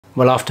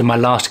Well, after my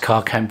last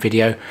car camp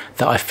video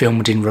that I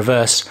filmed in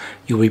reverse,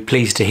 you'll be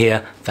pleased to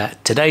hear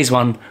that today's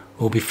one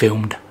will be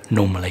filmed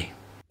normally.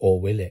 Or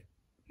will it?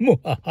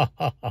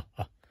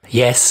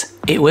 Yes,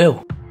 it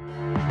will.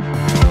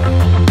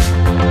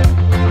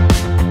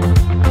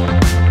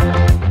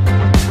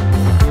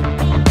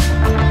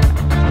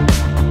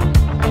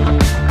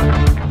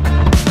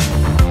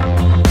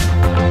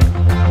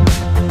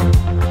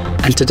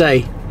 And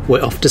today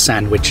we're off to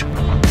Sandwich.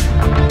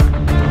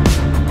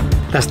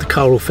 That's the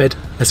car all fed.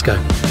 Let's go.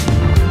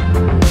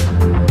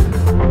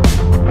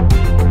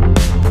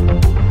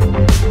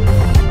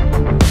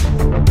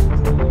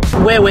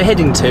 Where we're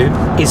heading to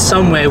is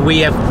somewhere we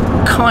have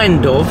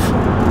kind of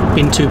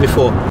been to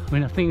before. I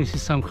mean, I think this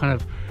is some kind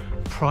of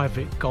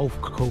private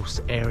golf course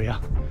area,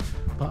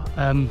 but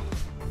yeah,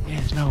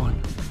 there's no one.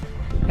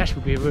 It actually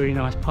would be a really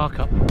nice park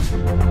up.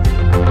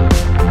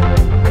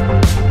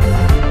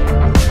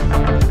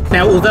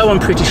 Now, although I'm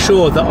pretty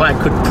sure that I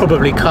could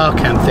probably car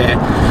camp there,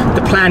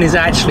 the plan is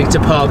actually to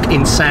park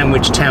in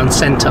Sandwich town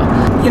centre.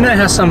 You know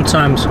how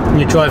sometimes when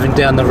you're driving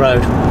down the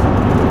road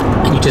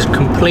and you just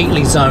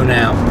completely zone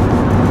out,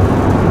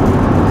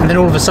 and then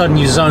all of a sudden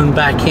you zone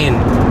back in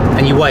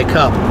and you wake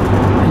up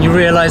and you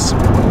realise,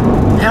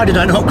 how did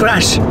I not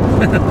crash?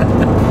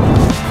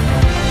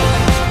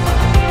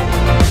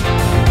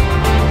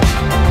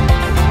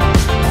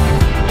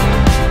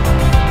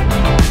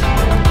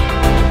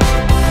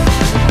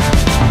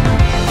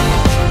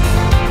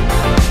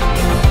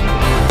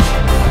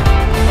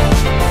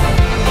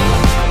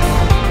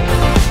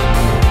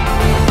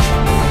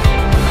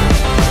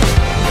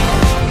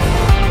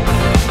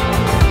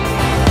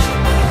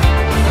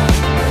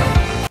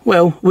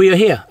 Well, we are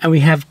here and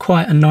we have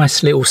quite a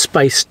nice little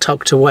space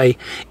tucked away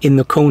in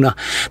the corner.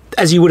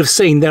 As you would have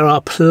seen, there are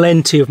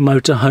plenty of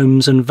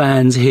motorhomes and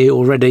vans here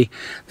already.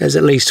 There's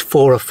at least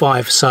 4 or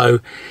 5, so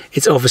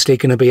it's obviously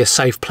going to be a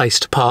safe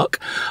place to park.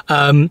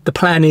 The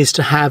plan is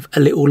to have a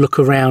little look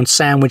around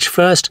Sandwich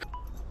first.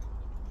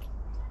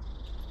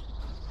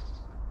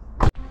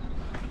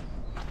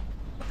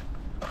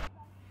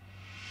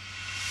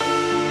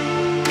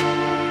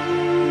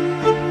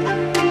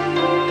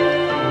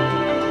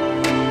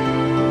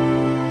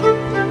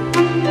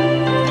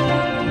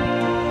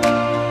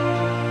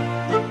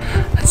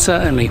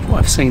 Certainly what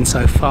I've seen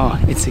so far,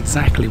 it's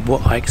exactly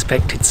what I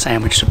expected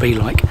Sandwich to be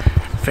like.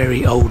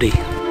 Very oldie.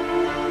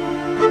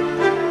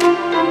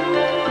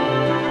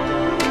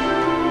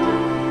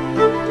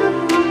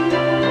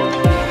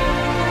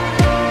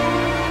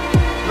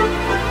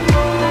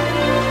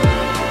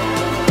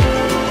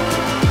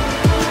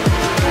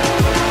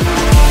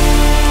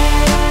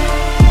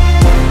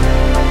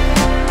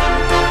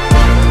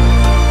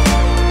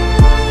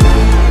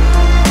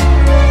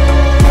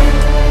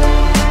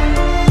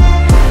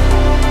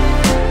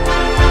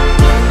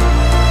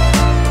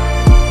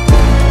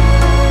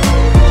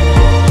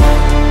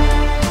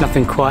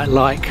 Nothing quite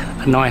like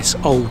a nice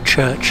old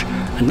church,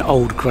 an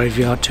old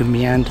graveyard to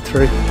meander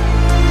through.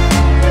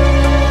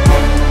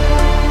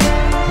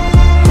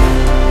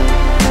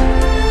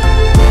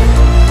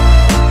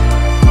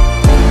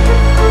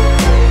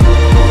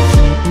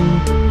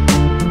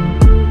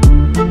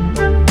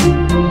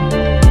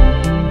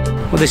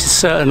 Well, this is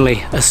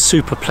certainly a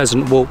super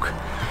pleasant walk,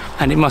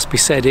 and it must be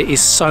said it is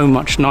so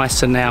much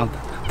nicer now.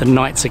 The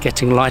nights are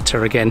getting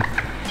lighter again.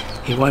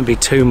 It won't be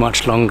too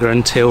much longer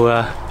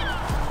until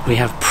we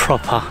have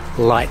proper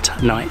light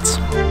nights.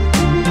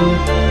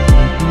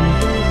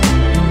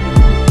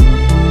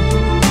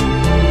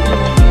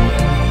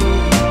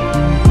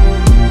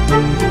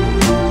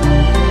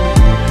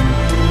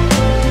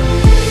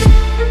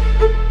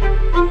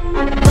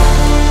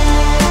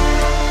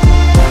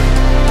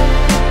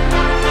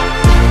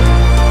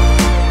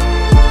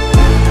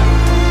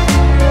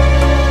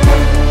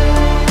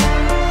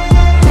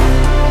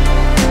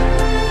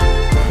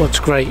 What's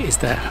great is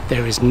that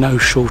there is no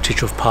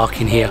shortage of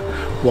parking here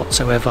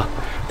whatsoever.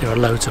 There are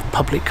loads of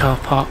public car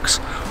parks.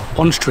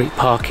 On-street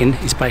parking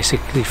is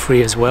basically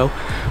free as well,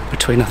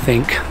 between I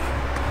think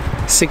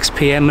 6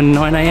 PM and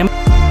 9 AM.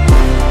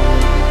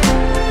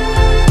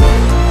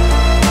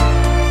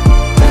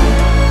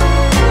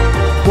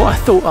 What I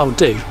thought I'll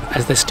do,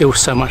 as there's still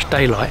so much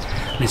daylight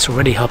and it's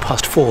already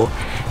 4:30,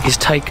 is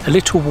take a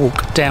little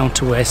walk down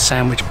to where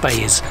Sandwich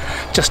Bay is,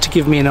 just to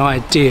give me an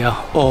idea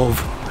of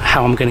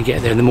how I'm going to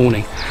get there in the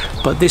morning.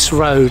 But this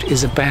road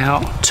is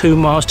about 2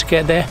 miles to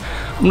get there.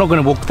 I'm not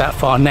going to walk that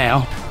far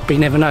now, but you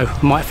never know,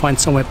 I might find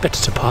somewhere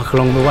better to park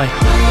along the way.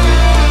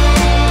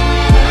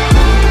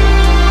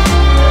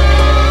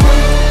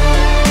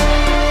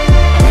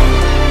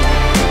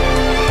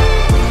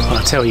 Well,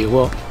 I tell you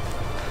what,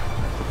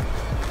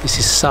 this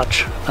is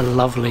such a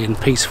lovely and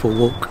peaceful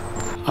walk.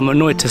 I'm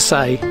annoyed to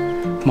say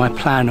my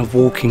plan of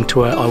walking to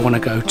where I want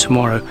to go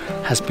tomorrow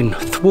has been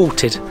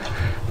thwarted,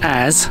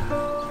 as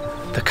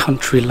the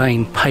country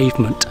lane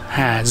pavement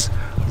has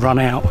run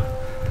out,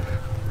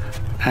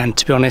 and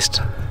to be honest,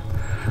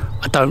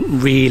 I don't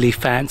really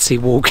fancy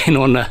walking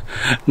on a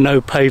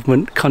no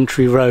pavement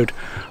country road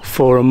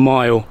for a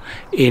mile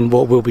in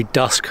what will be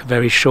dusk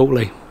very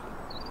shortly.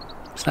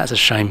 So that's a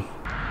shame.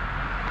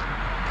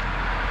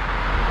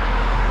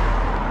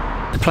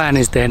 The plan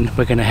is then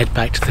we're going to head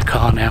back to the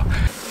car now.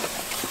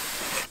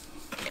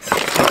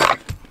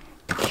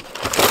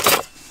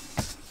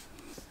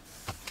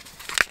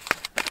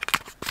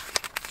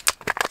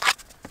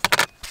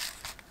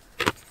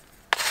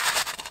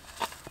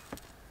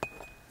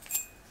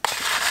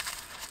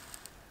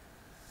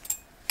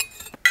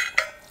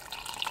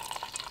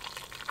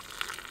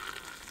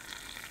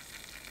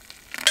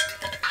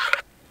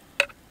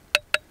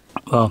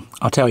 Well,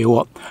 I'll tell you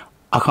what,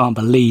 I can't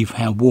believe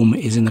how warm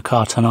it is in the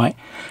car tonight,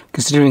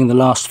 considering the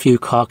last few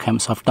car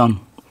camps I've done,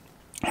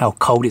 how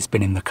cold it's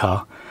been in the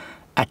car.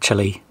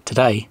 Actually,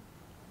 today,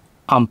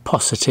 I'm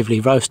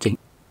positively roasting.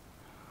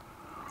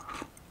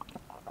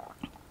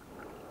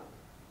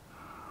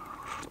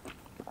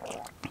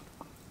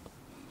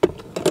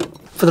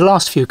 For the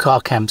last few car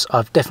camps,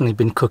 I've definitely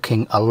been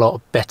cooking a lot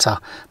better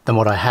than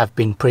what I have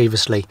been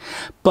previously.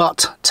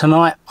 But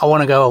tonight, I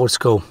want to go old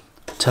school.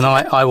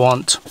 Tonight, I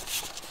want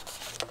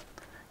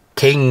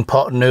king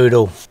pot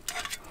noodle.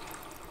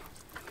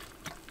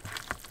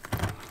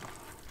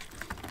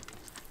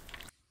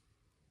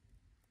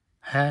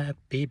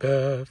 Happy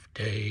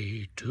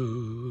birthday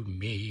to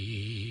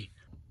me.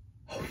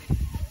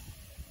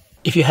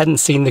 If you hadn't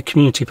seen the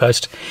community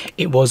post,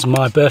 it was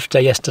my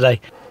birthday yesterday.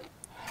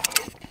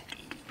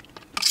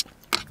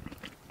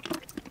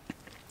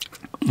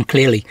 And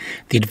clearly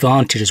the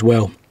advantage as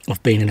well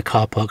of being in a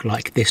car park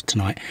like this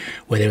tonight,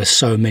 where there are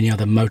so many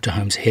other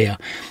motorhomes here,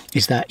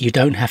 is that you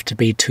don't have to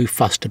be too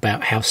fussed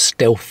about how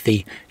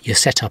stealthy your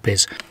setup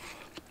is.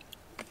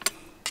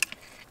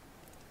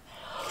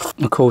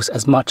 Of course,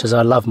 as much as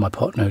I love my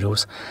pot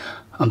noodles,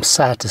 I'm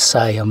sad to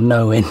say I'm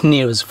nowhere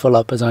near as full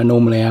up as I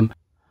normally am.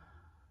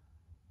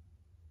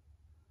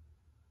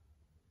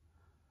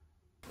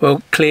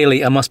 Well,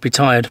 clearly I must be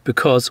tired,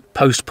 because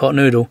post pot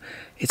noodle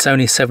it's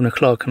only 7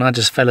 o'clock and I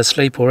just fell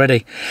asleep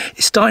already.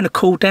 It's starting to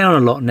cool down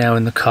a lot now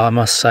in the car, I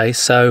must say,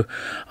 so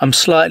I'm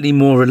slightly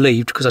more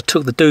relieved because I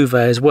took the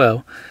duvet as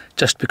well,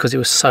 just because it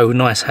was so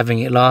nice having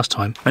it last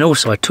time. And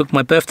also I took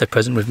my birthday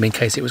present with me in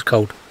case it was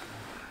cold.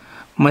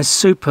 My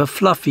super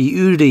fluffy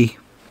Udi,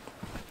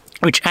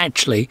 which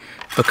actually,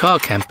 for car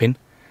camping,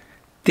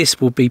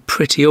 this will be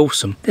pretty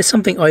awesome. There's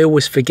something I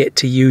always forget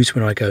to use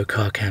when I go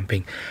car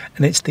camping,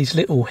 and it's these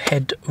little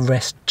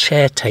headrest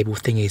chair table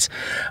thingies.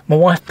 My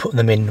wife put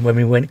them in when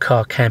we went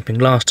car camping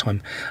last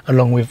time,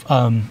 along with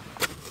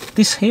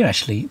this here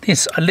actually.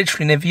 This, I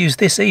literally never used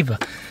this either.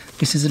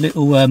 This is a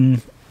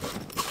little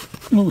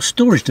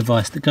storage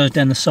device that goes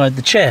down the side of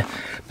the chair.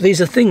 But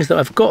these are things that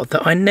I've got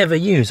that I never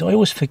use. I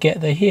always forget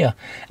they're here.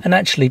 And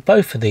actually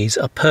both of these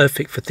are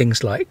perfect for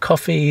things like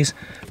coffees,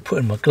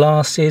 putting my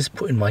glasses,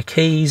 putting my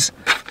keys,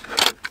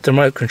 the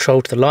remote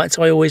control to the lights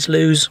I always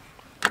lose.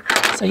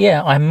 So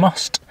yeah, I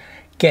must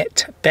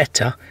get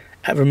better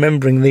at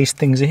remembering these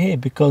things are here,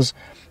 because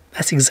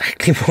that's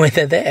exactly why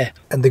they're there.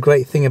 And the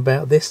great thing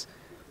about this,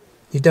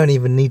 you don't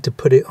even need to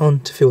put it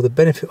on to feel the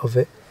benefit of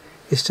it.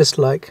 It's just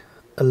like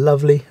a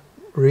lovely,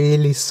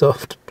 really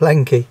soft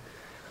blankie.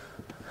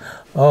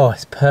 Oh,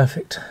 it's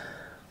perfect.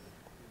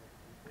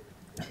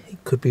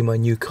 It could be my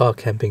new car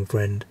camping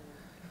friend.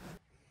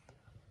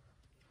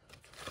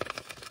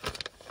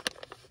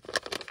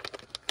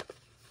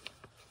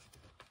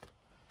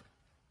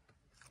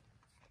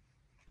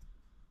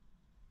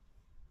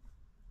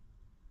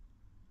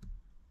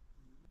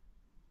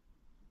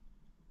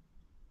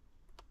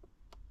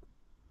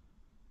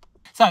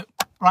 So,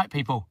 right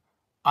people,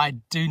 I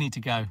do need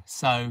to go.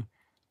 So,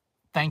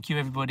 thank you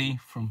everybody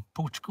from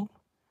Portugal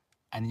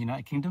and the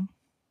United Kingdom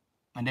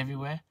and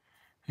everywhere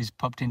who's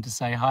popped in to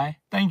say hi.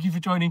 Thank you for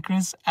joining,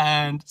 Chris,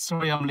 and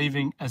sorry I'm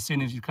leaving as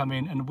soon as you come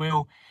in, and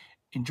we'll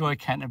enjoy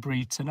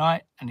Canterbury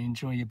tonight and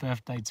enjoy your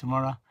birthday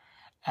tomorrow,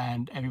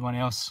 and everyone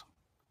else,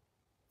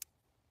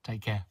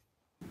 take care.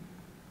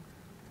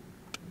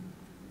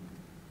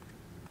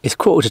 It's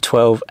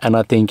 11:45 and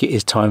I think it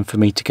is time for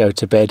me to go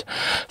to bed.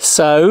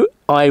 So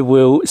I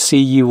will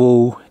see you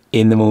all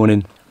in the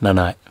morning.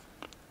 Night-night.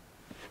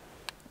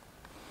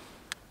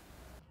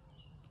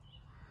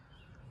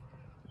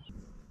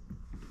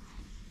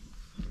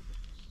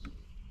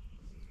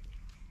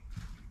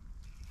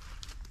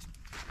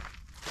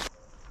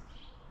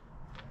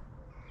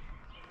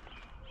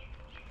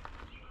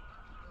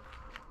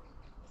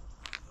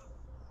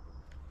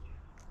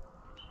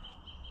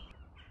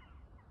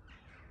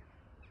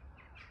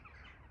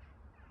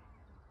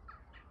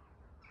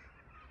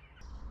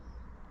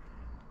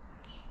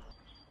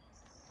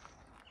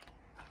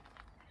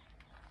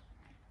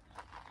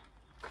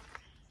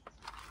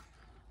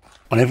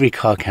 On every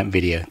car camp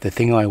video, the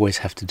thing I always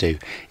have to do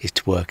is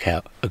to work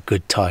out a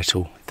good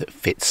title that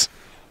fits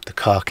the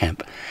car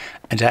camp.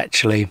 And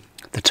actually,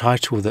 the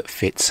title that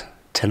fits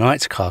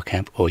tonight's car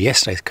camp or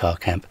yesterday's car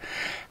camp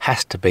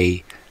has to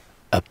be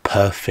a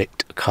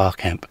perfect car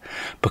camp,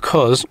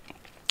 because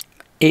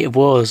it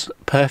was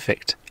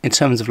perfect. In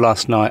terms of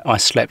last night, I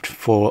slept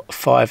for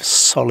 5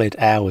 solid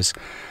hours.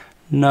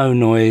 No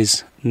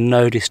noise,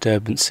 no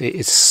disturbance. It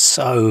is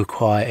so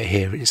quiet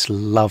here. It's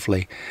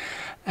lovely.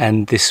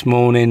 And this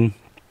morning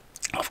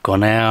I've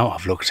gone out,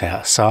 I've looked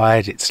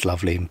outside, it's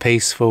lovely and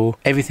peaceful.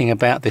 Everything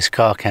about this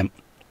car camp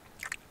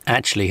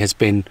actually has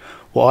been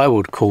what I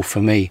would call for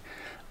me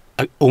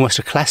almost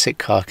a classic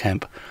car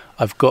camp.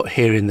 I've got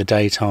here in the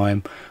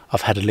daytime,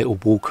 I've had a little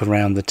walk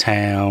around the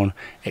town,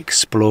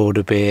 explored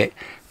a bit,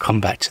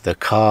 come back to the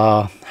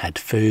car, had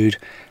food,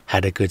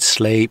 had a good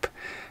sleep,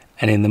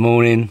 and in the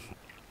morning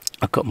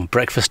I've got my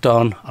breakfast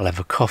on, I'll have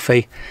a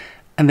coffee,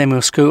 and then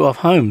we'll scoot off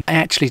home. I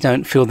actually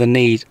don't feel the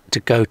need to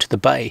go to the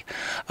bay.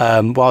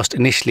 Whilst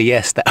initially,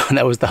 yes,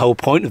 that was the whole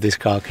point of this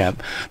car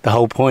camp. The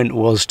whole point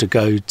was to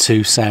go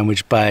to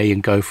Sandwich Bay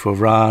and go for a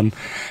run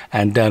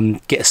and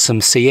get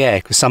some sea air,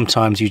 because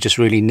sometimes you just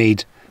really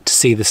need to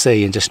see the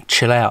sea and just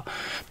chill out.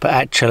 But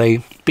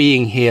actually,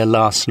 being here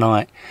last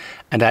night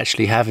and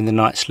actually having the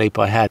night's sleep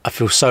I had, I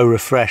feel so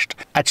refreshed.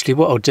 Actually,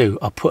 what I'll do,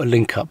 I'll put a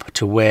link up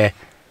to where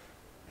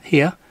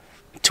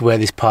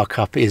this park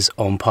up is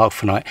on Park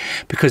for Night,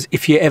 because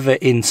if you're ever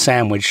in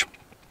Sandwich,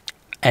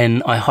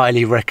 and I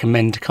highly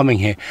recommend coming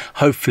here,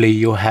 hopefully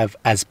you'll have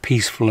as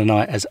peaceful a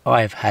night as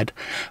I've had.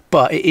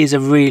 But it is a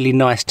really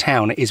nice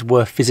town, it is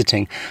worth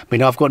visiting. I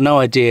mean, I've got no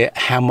idea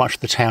how much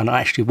the town I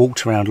actually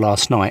walked around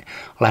last night.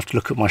 I'll have to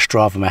look at my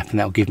Strava map and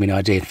that'll give me an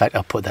idea. In fact,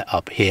 I'll put that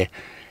up here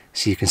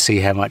so you can see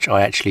how much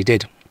I actually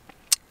did.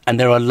 And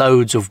there are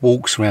loads of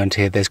walks around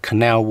here. There's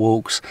canal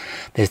walks,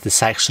 there's the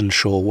Saxon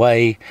Shore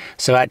Way.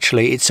 So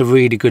actually it's a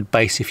really good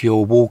base if you're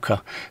a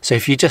walker. So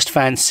if you just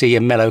fancy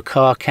a mellow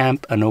car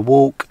camp and a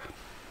walk,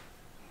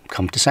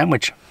 come to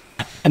Sandwich.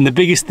 And the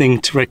biggest thing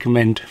to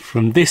recommend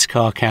from this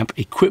car camp,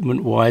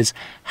 equipment wise,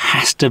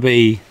 has to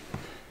be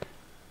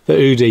the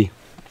Udi.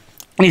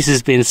 This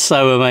has been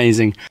so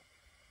amazing.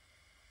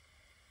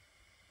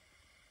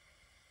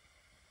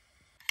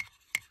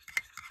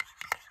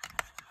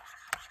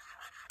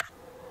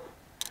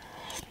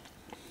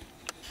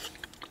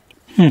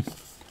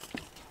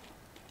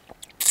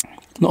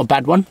 Not a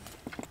bad one.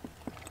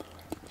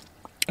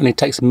 Only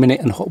takes a minute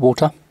in hot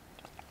water.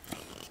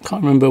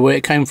 Can't remember where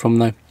it came from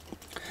though.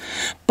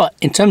 But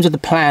in terms of the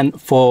plan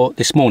for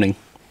this morning,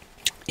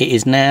 it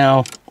is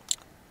now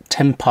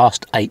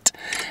 8:10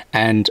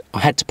 and I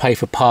had to pay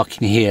for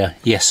parking here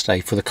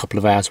yesterday for the couple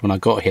of hours when I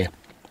got here.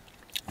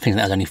 I think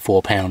that was only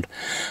 £4,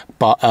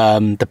 but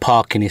the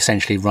parking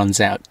essentially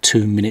runs out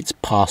 2 minutes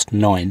past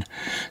 9.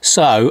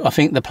 So I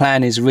think the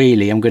plan is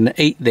really, I'm going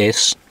to eat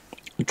this,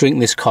 drink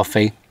this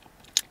coffee,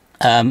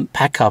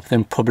 pack up,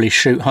 then probably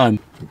shoot home.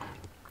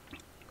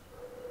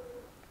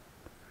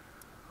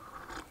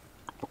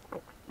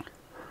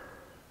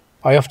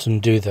 I often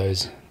do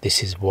those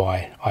 "this is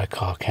why I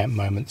car camp"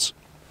 moments,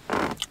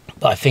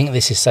 but I think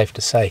this is safe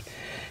to say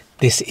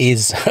this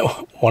is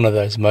one of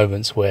those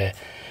moments where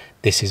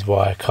this is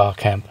why I car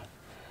camp.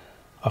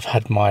 I've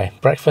had my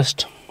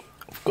breakfast,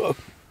 I've got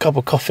a cup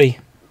of coffee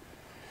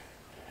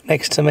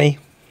next to me,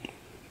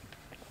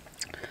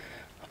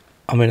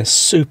 I'm in a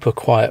super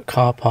quiet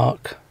car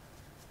park,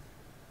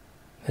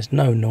 there's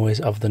no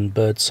noise other than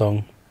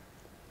birdsong,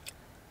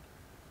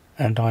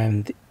 and I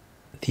am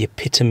the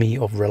epitome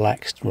of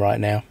relaxed right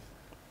now.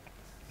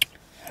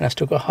 And I've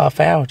still got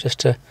half hour just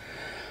to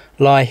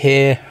lie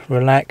here,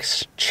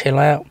 relax, chill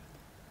out.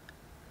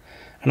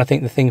 And I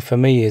think the thing for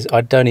me is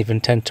I don't even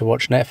tend to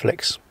watch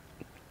Netflix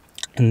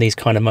in these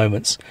kind of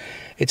moments.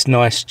 It's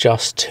nice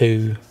just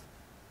to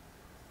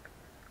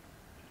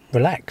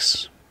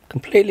relax,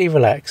 completely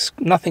relax,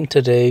 nothing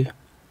to do,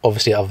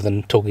 obviously other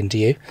than talking to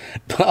you,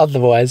 but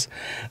otherwise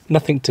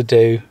nothing to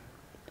do,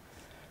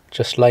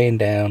 just laying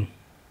down,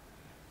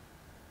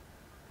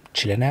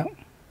 chilling out.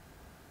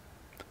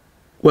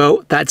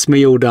 Well, that's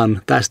me all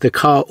done. That's the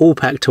car all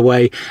packed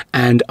away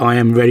and I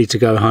am ready to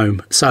go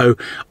home. So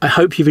I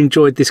hope you've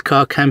enjoyed this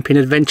car camping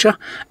adventure,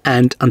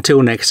 and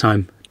until next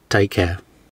time, take care.